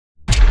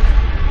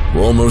For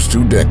almost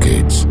 2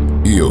 decades,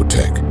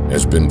 EOTech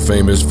has been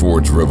famous for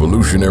its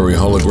revolutionary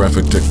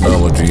holographic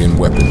technology in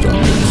weapons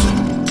optics.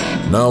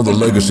 Now the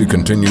legacy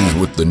continues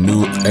with the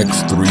new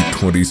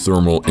X320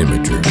 thermal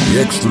imager.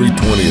 The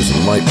X320 is a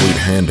lightweight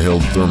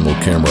handheld thermal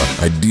camera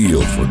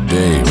ideal for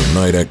day or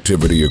night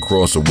activity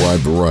across a wide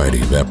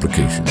variety of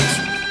applications.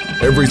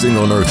 Everything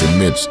on Earth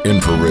emits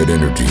infrared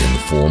energy in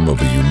the form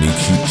of a unique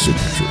heat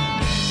signature.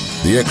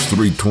 The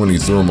X320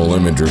 thermal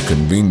imager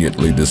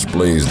conveniently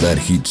displays that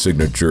heat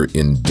signature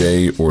in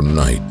day or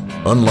night.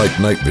 Unlike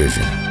night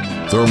vision,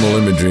 thermal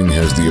imaging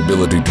has the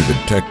ability to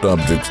detect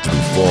objects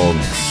through fog,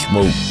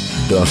 smoke,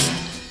 dust,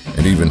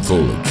 and even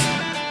foliage.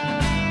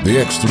 The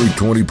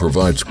X320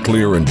 provides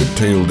clear and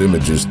detailed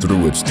images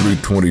through its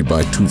 320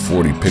 by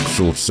 240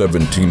 pixel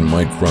 17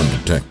 micron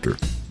detector.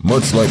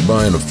 Much like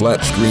buying a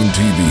flat screen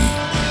TV,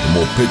 the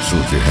more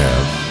pixels you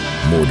have,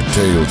 the more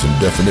details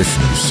and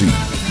definition you see.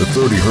 The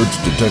 30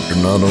 Hz detector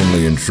not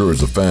only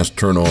ensures a fast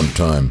turn-on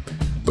time,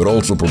 but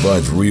also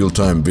provides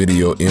real-time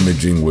video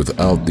imaging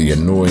without the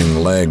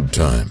annoying lag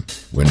time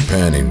when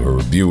panning or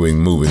viewing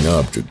moving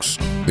objects.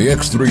 The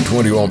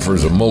X320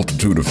 offers a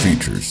multitude of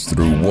features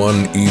through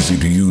one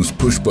easy-to-use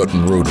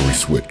push-button rotary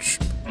switch.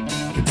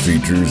 It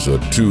features a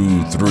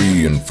 2,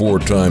 3, and 4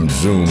 times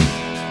zoom,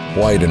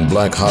 white and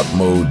black hot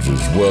modes,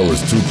 as well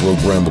as 2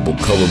 programmable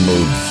color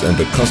modes and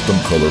a custom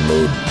color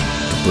mode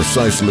to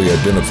precisely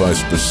identify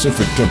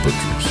specific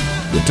temperatures.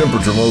 The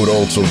temperature mode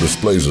also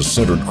displays a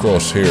centered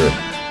crosshair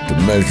to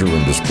measure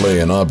and display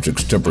an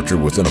object's temperature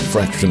within a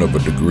fraction of a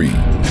degree.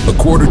 A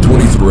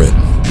 1/4-20 thread,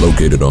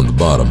 located on the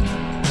bottom,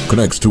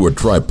 connects to a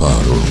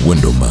tripod or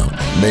window mount,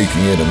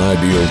 making it an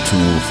ideal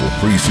tool for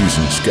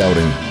preseason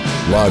scouting,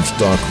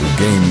 livestock or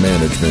game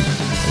management,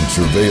 and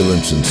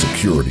surveillance and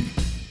security.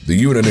 The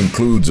unit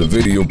includes a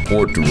video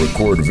port to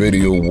record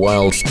video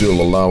while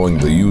still allowing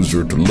the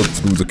user to look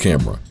through the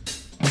camera.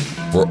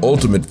 For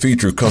ultimate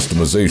feature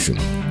customization,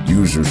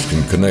 users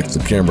can connect the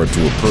camera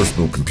to a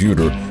personal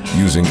computer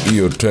using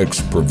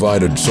EOTech's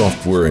provided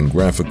software and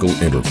graphical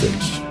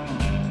interface.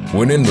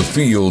 When in the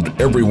field,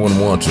 everyone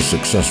wants a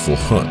successful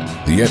hunt.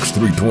 The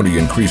X320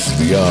 increases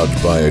the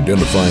odds by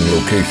identifying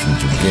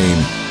locations of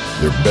game,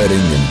 their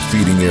bedding and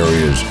feeding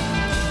areas,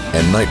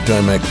 and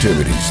nighttime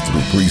activities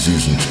through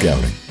preseason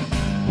scouting.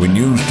 When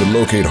used to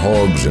locate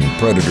hogs and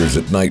predators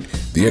at night,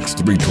 the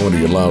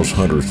X320 allows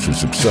hunters to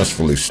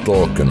successfully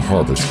stalk and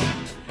harvest them.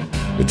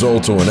 It's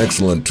also an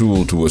excellent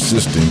tool to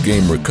assist in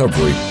game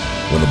recovery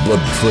when a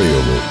blood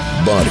trail or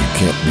body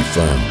can't be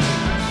found.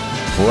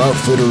 For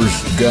outfitters,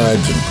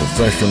 guides, and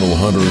professional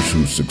hunters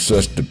whose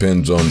success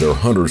depends on their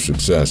hunter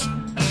success,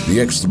 the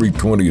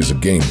X320 is a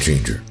game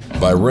changer.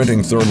 By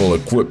renting thermal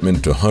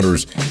equipment to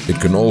hunters, it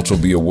can also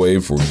be a way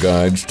for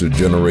guides to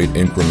generate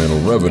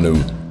incremental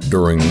revenue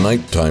during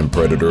nighttime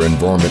predator and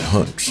varmint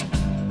hunts.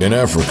 In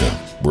Africa,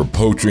 where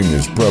poaching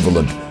is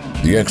prevalent,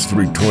 the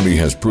X320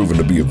 has proven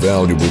to be a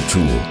valuable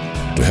tool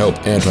to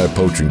help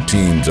anti-poaching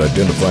teams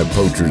identify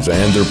poachers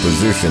and their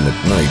position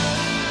at night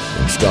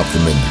and stop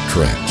them in their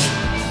tracks.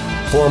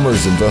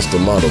 Farmers invest a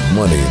lot of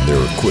money in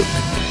their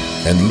equipment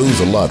and lose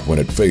a lot when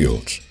it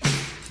fails.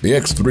 The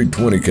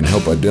X320 can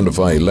help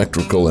identify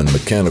electrical and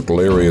mechanical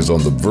areas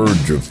on the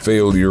verge of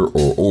failure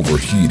or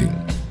overheating.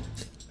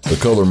 The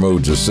color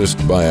modes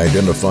assist by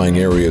identifying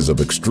areas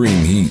of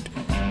extreme heat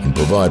and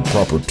provide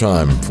proper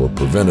time for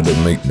preventative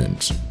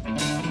maintenance.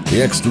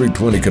 The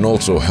X320 can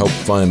also help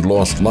find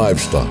lost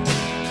livestock,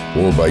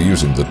 or by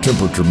using the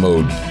temperature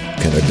mode,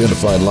 can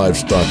identify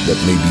livestock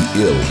that may be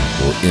ill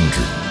or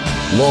injured.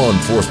 Law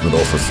enforcement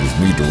officers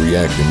need to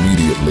react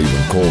immediately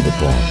when called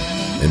upon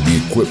and be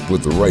equipped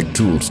with the right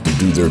tools to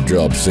do their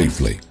job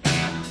safely.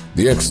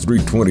 The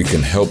X320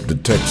 can help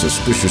detect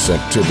suspicious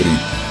activity,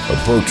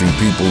 approaching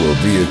people or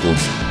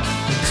vehicles,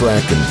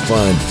 track and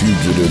find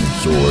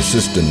fugitives, or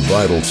assist in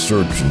vital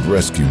search and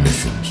rescue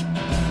missions.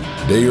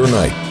 Day or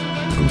night,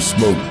 through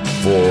smoke,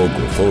 fog,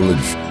 or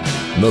foliage,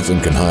 nothing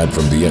can hide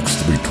from the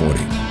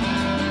X320.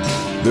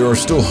 There are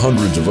still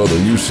hundreds of other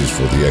uses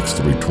for the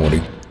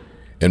X320.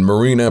 In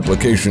marine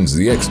applications,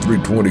 the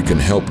X320 can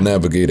help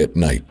navigate at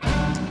night,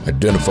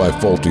 identify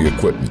faulty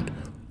equipment,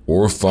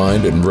 or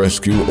find and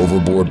rescue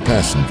overboard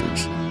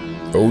passengers.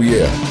 Oh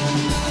yeah,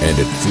 and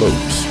it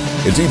floats.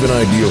 It's even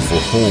ideal for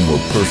home or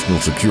personal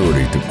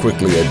security to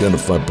quickly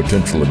identify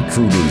potential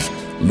intruders,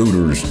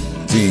 looters,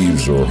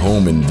 thieves, or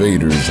home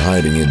invaders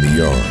hiding in the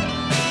yard.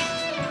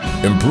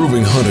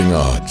 Improving hunting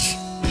odds,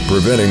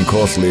 preventing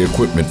costly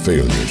equipment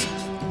failures,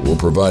 or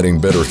providing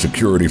better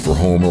security for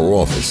home or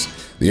office,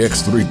 the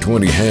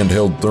X320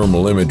 handheld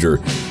thermal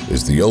imager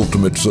is the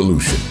ultimate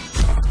solution.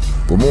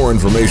 For more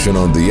information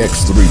on the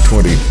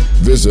X320,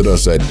 visit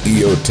us at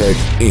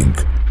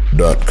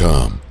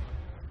EOTechinc.com.